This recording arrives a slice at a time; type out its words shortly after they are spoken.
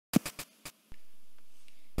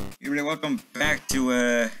everybody, welcome back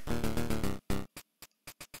to,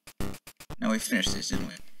 no, we finished this, didn't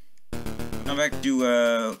we? Welcome back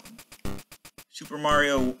to, Super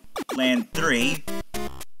Mario Land 3.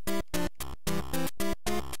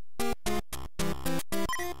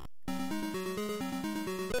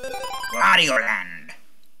 Wario Land!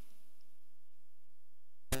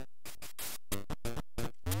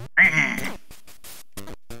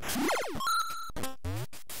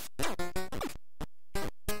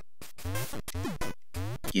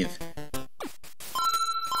 Give.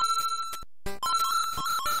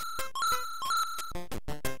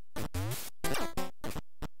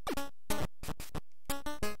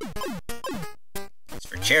 It's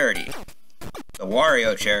for charity. The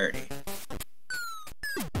Wario charity.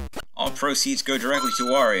 All proceeds go directly to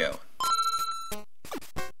Wario.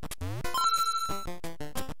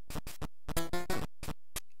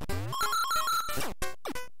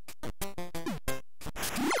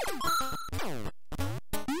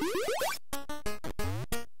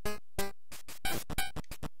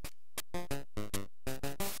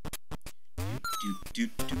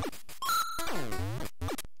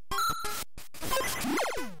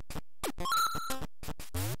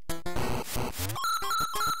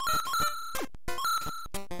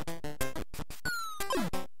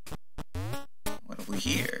 What have we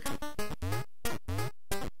here?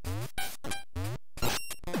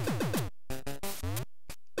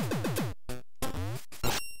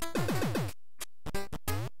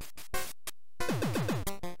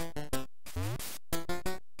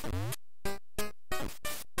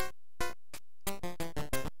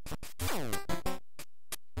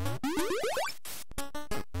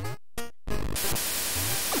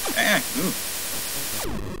 Ooh.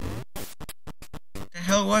 What the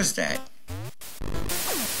hell was that?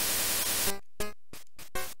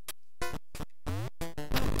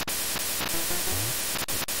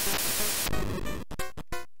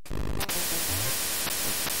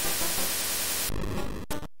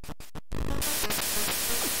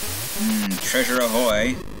 Treasure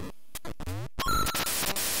ahoy.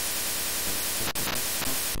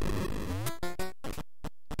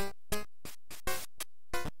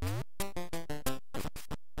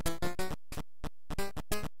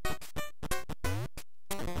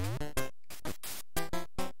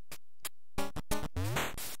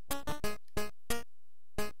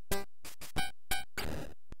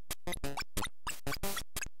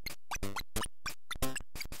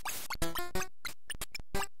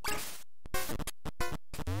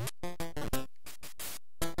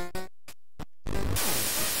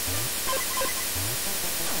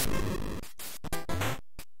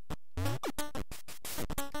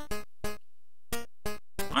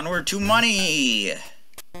 Onward to money!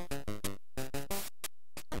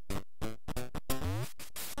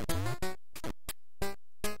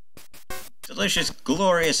 Delicious,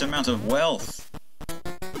 glorious amount of wealth.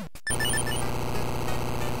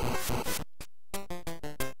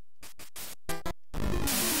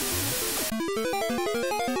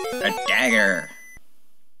 A dagger.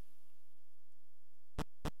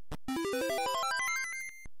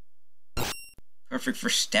 Perfect for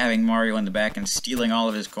stabbing Mario in the back and stealing all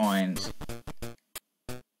of his coins.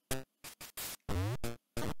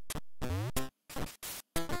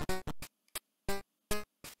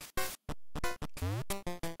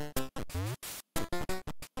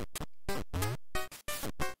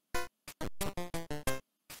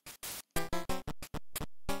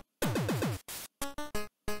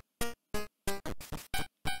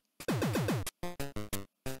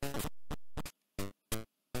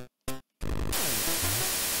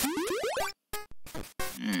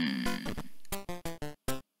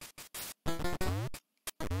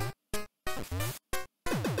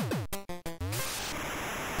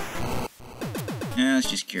 Yeah, I was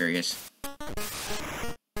just curious.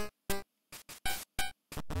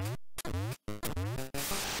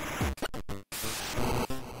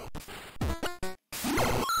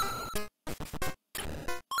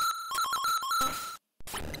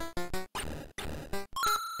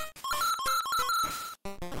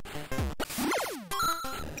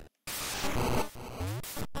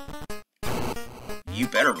 You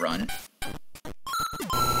better run.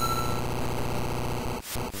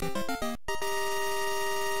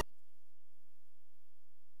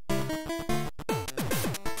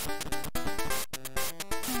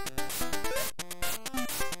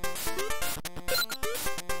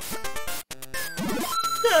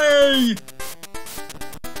 Yay!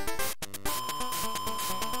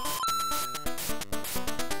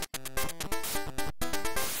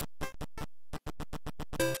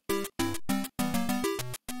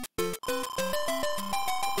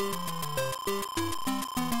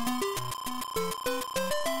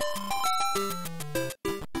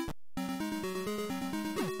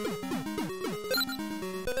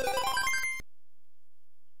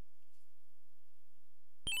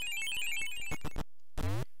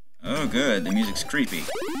 Oh good, the music's creepy.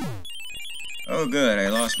 Oh good, I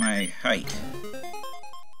lost my height.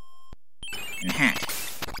 And hat.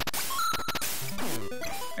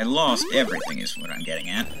 I lost everything is what I'm getting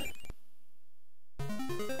at.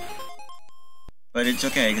 But it's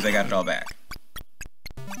okay, because I got it all back.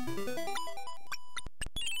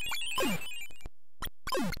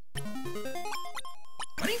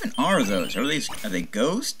 What even are those? Are they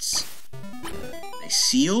ghosts? Are they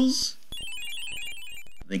seals?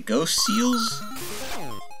 Are they ghost seals?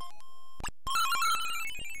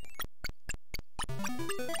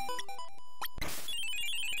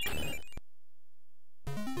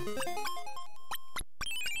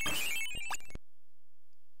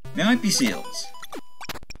 They might be seals.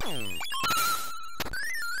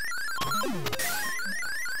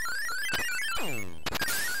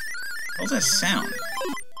 What's that sound?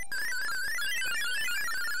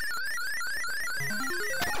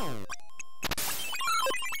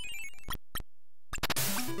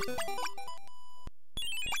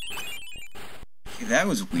 Okay, that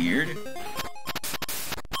was weird.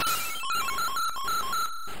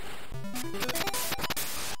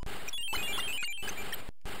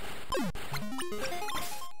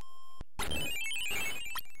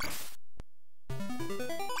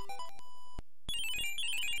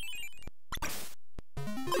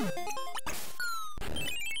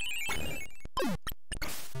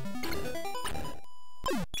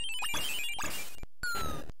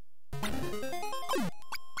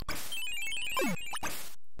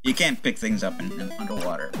 You can't pick things up in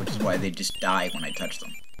underwater, which is why they just die when I touch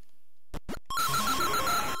them.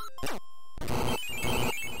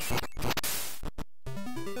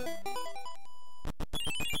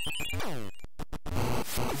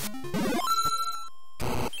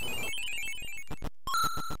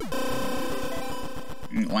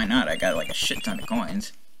 Why not? I got like a shit ton of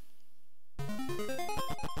coins.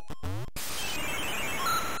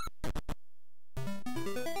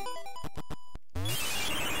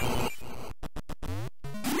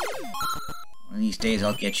 One of these days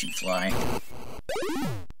I'll get you, Fly.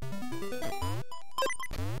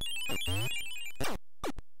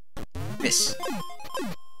 This.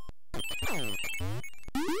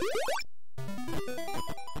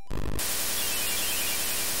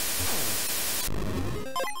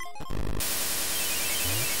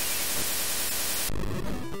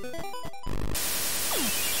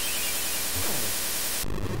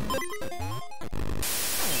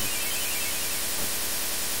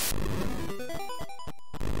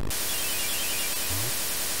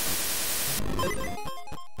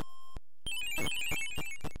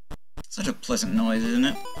 Such a pleasant noise, isn't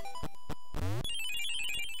it?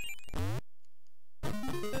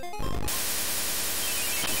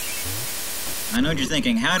 I know what you're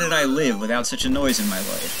thinking, how did I live without such a noise in my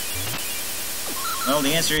life? Well,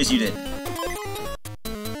 the answer is you didn't.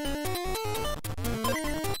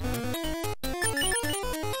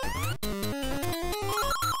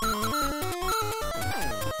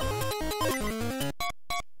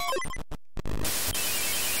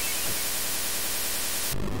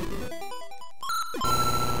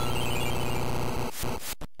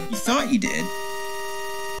 You thought you did.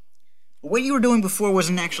 But what you were doing before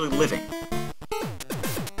wasn't actually living.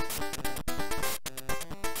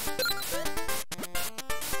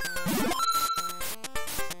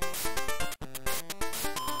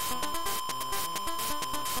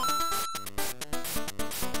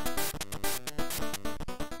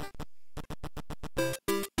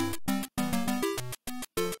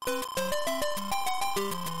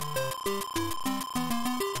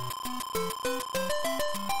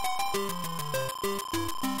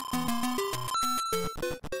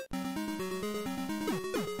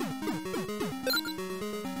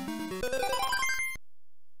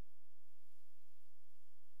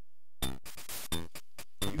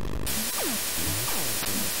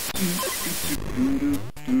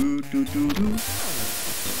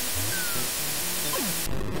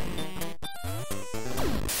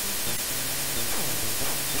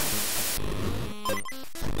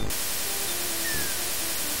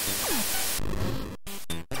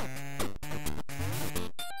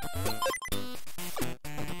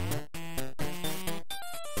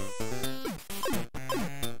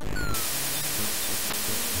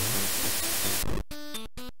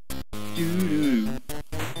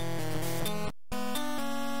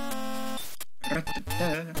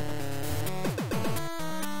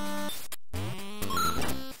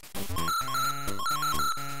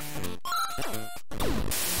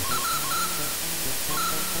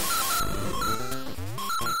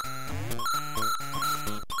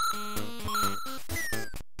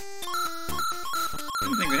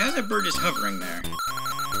 How's that bird just hovering there?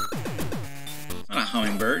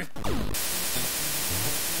 hummingbird.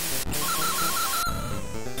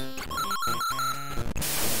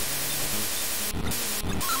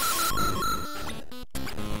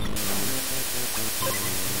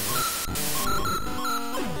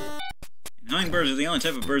 And hummingbirds are the only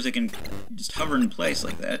type of birds that can just hover in place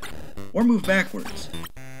like that. Or move backwards.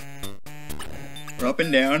 Or up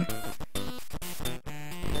and down.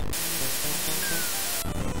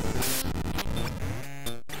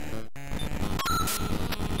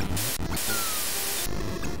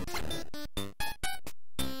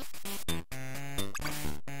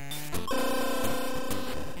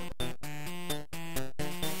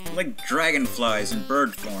 Like dragonflies in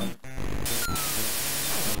bird form.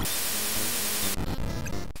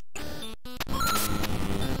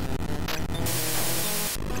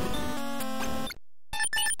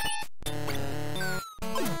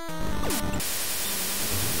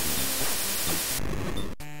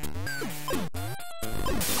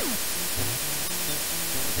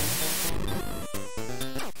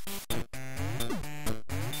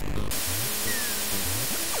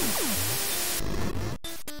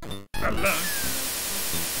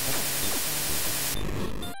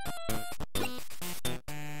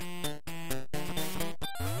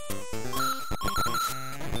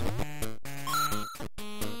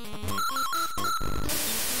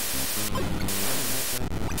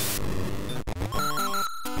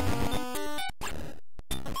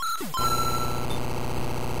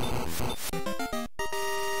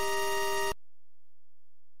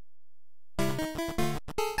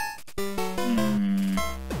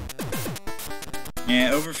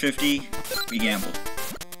 Yeah, over 50, we gamble.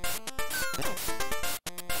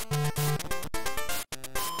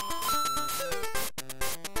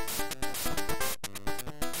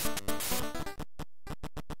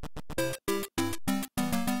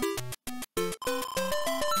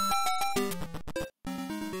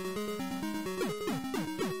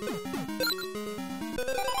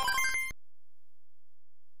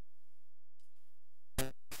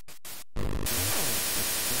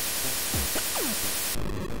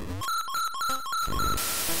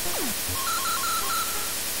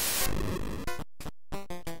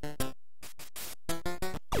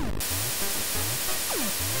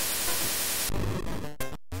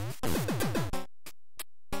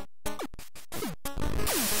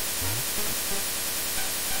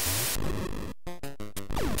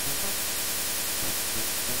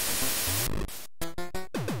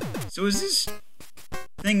 So is this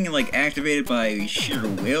thing, like, activated by sheer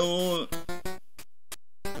will?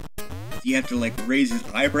 Do you have to, like, raise his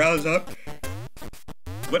eyebrows up?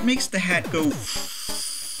 What makes the hat go...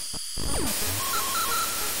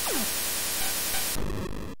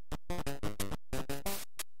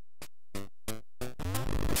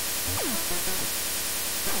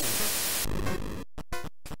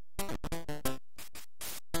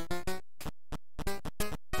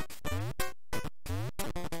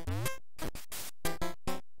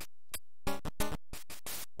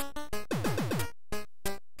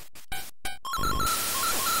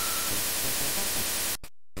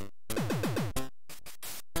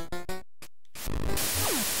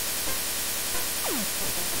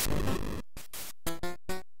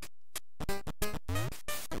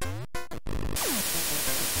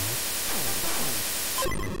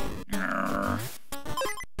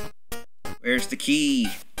 Where's the key?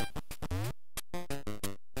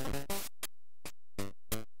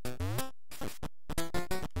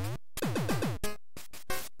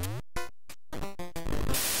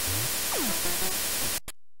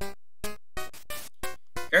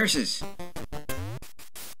 Curses!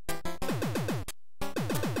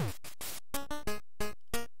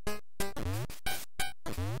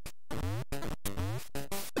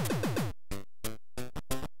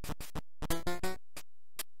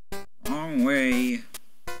 Wrong way.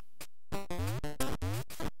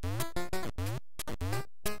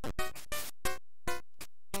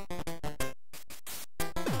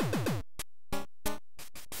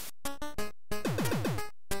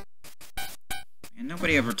 And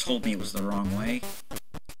nobody ever told me it was the wrong way.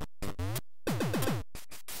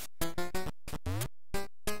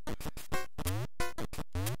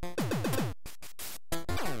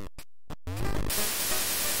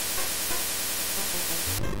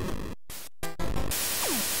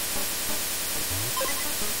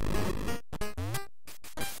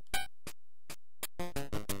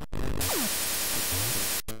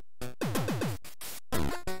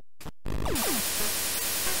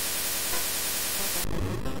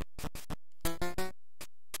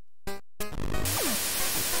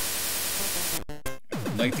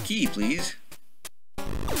 I'd like the key, please.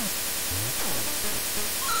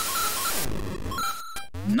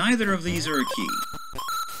 neither of these are a key.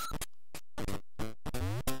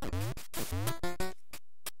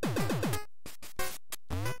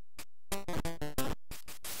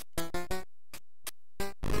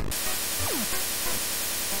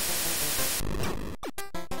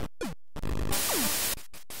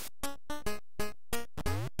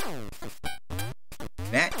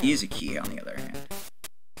 That is a key, on the other hand.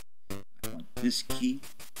 I want this key.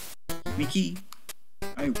 Give me key.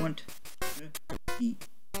 I want the key.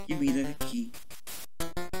 Give me the key.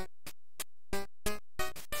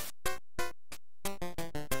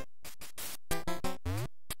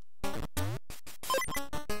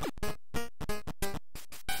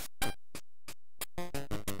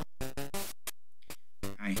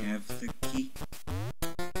 I have the key.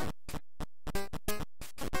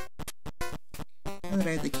 Now that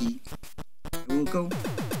I have the key, I will go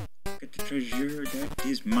get the treasure that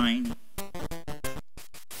is mine.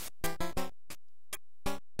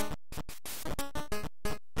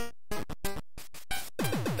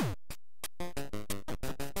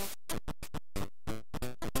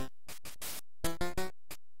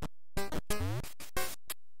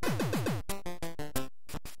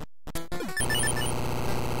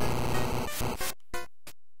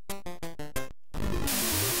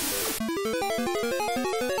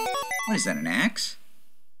 What is that, an axe?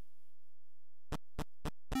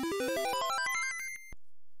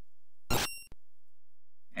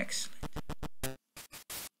 Excellent.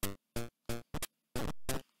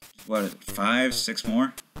 What is it, 5, 6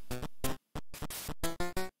 more?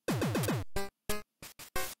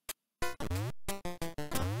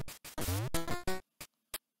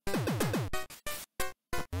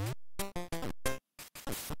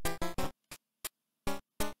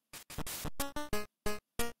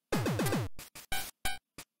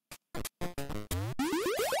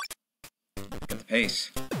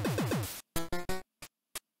 Pace.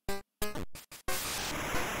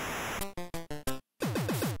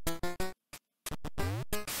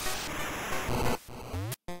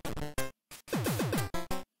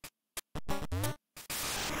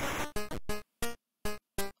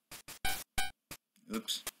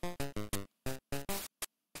 Oops.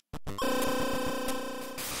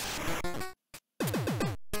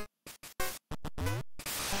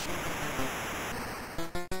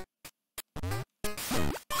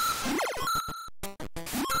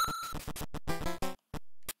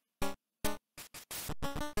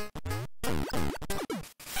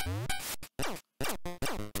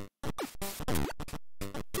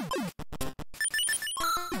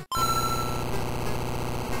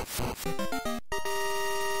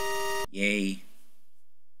 Yay.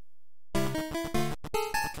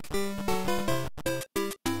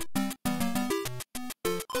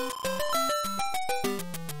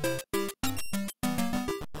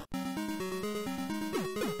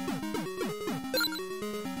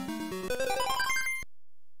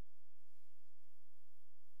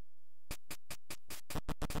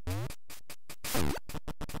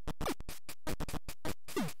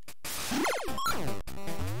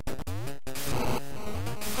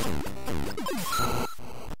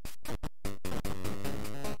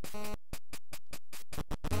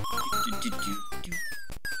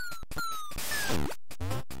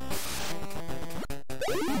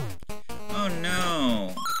 Oh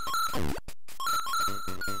no!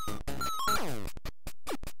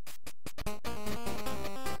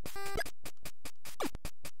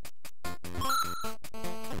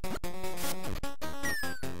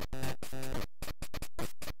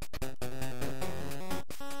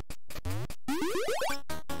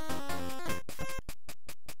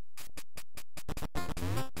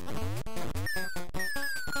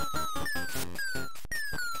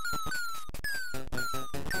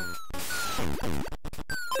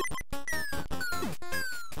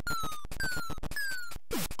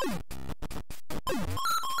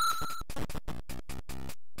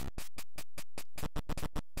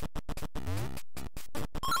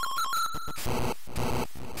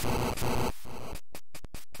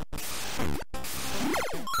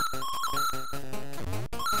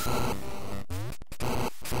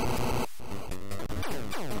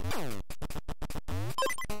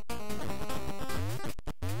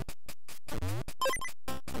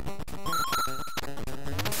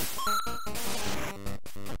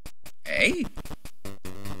 Hey?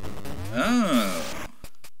 Oh.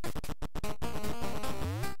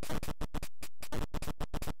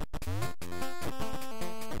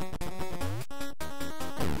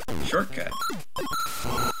 Shortcut. If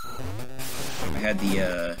I had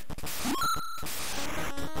the,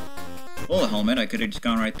 bullet helmet, I could have just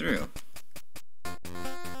gone right through.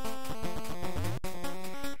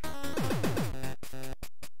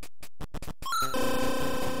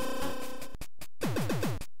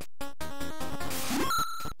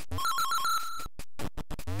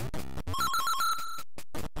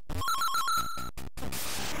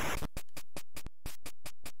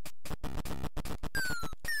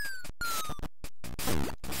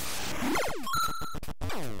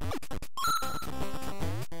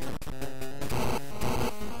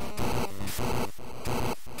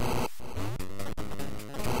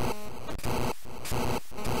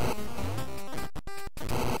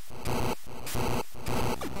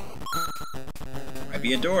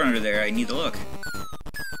 be a door under there. I need to look.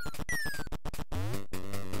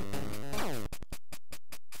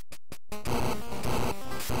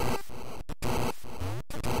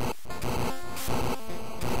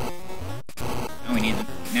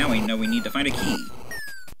 Now we know we need to find a key.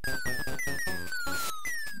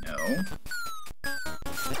 No.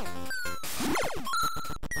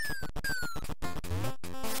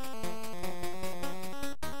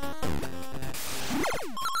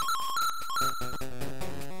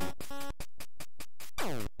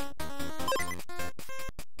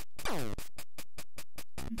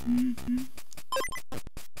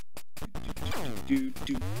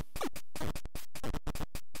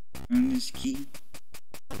 Find this key.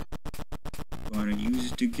 Want to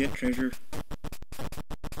use it to get treasure.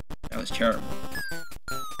 That was terrible.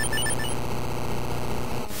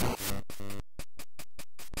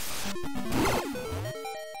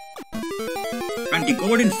 And the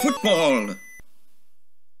golden football!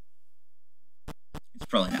 It's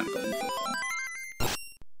probably not a golden football.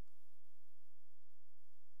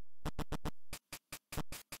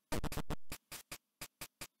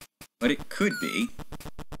 But it could be.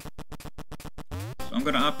 So I'm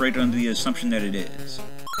going to operate under the assumption that it is.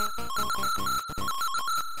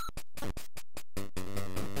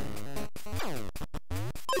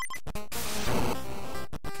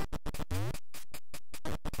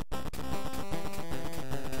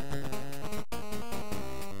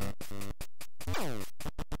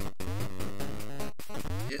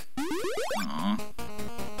 Aww.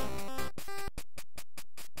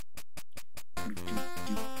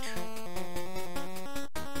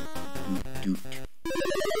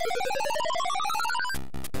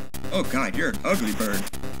 Oh god, you're an ugly bird.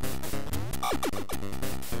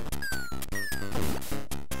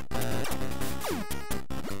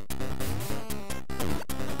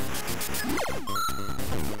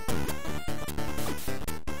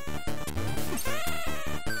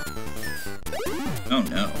 Oh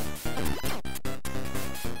no.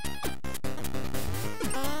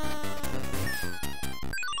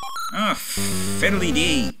 Ah,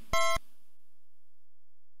 fiddly-dee.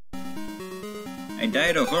 I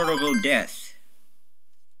died a horrible death.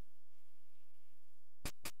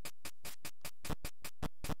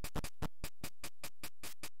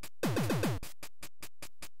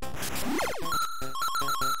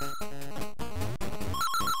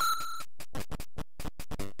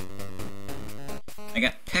 I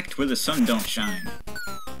got pecked where the sun don't shine.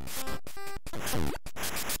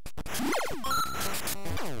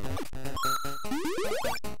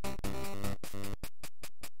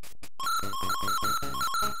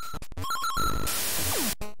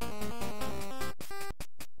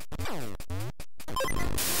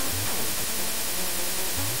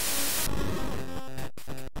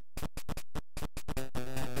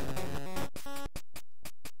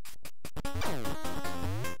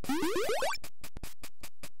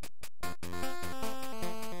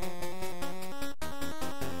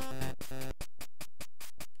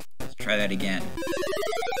 Try that again.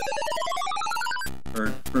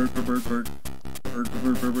 Bird, bird, bird, bird, bird. Bird,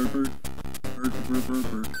 bird, bird, bird, bird. Bird, bird, bird,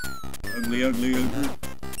 bird. Ugly, ugly, ugly.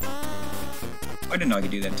 I didn't know I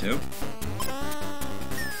could do that too.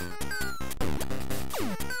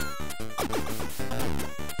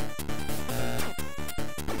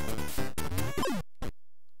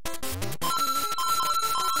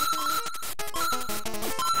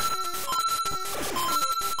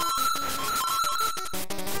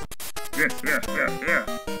 Yeah.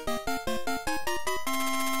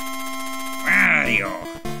 Wario.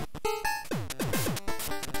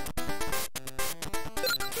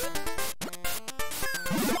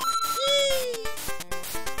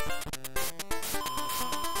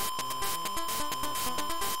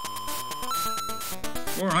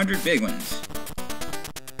 $400 big ones.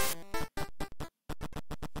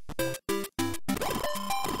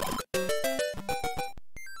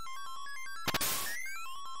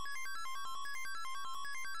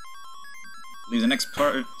 The next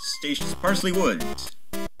station is Parsley Woods.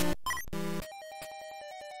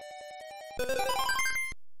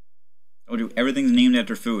 I'll do everything's named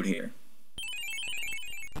after food here.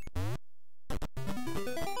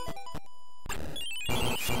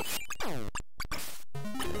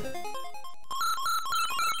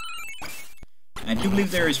 I do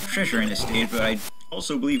believe there is treasure in this stage, but I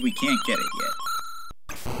also believe we can't get it yet.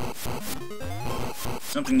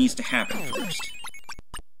 Something needs to happen first.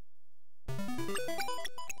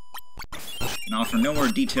 And offer no more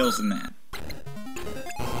details than that.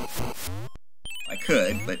 I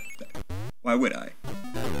could, but why would I?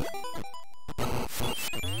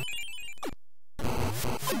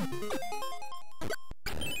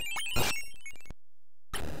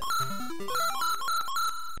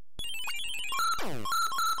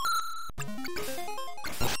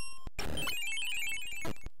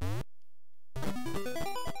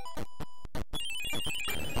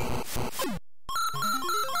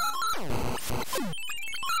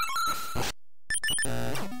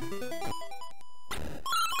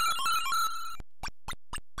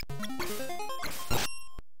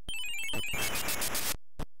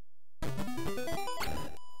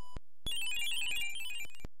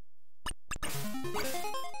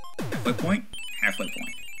 point, halfway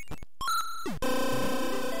point.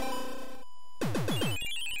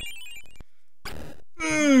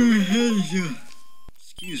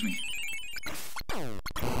 Excuse me.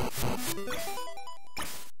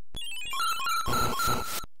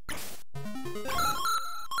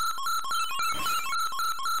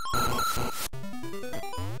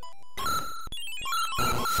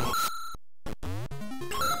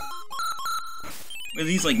 Are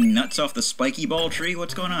these like nuts off the spiky ball tree?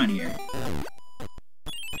 What's going on here?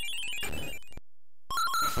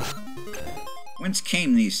 Whence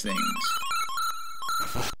came these things?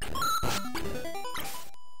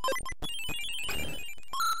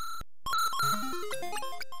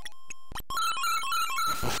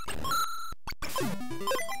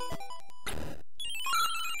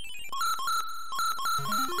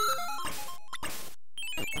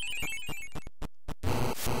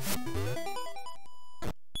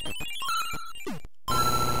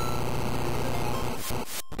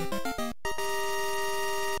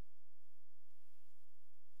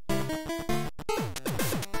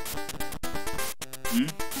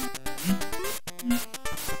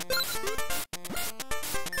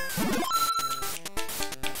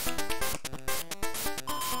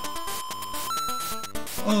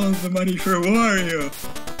 All the money for Wario!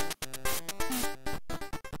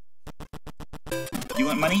 You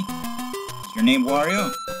want money? Is your name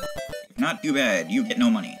Wario? If not, too bad. You get no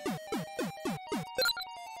money.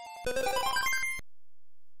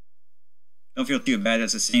 Don't feel too bad,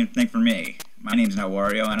 that's the same thing for me. My name's not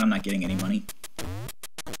Wario, and I'm not getting any money.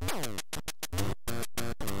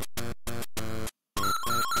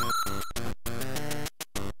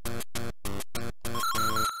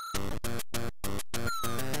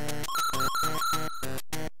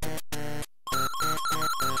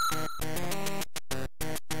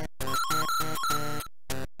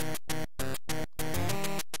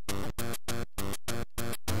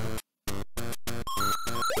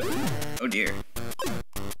 Oh dear.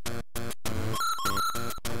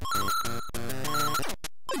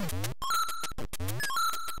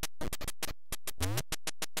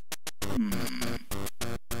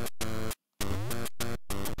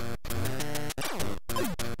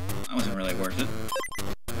 That wasn't really worth it.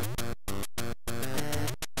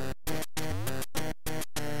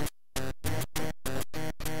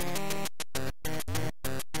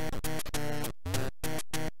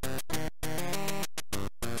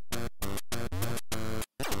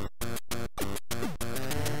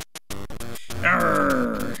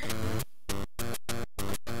 Arrgh.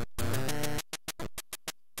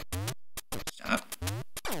 Stop.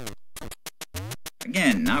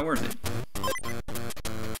 Again, not worth it.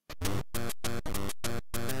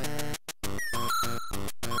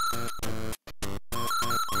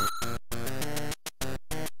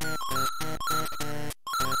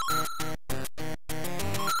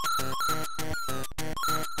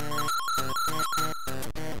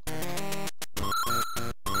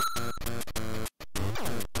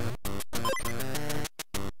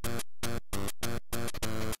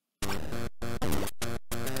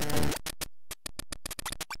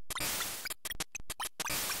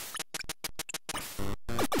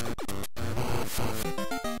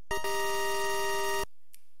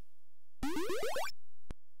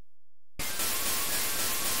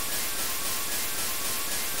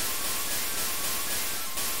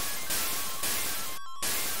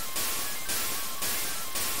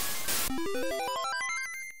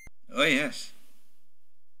 Oh yes.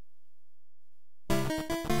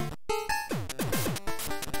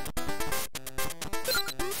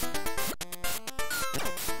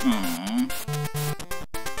 Aww.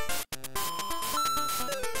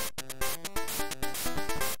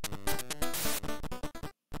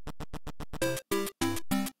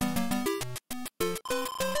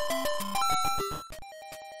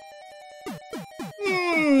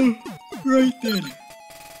 Right then.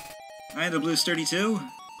 Hi, the Blues 32.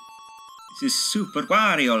 This is Super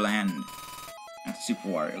Wario Land. Not Super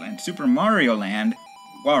Wario Land. Super Mario Land.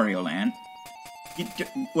 Wario Land.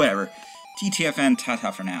 Whatever. TTFN, ta-ta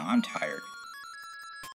for now. I'm tired.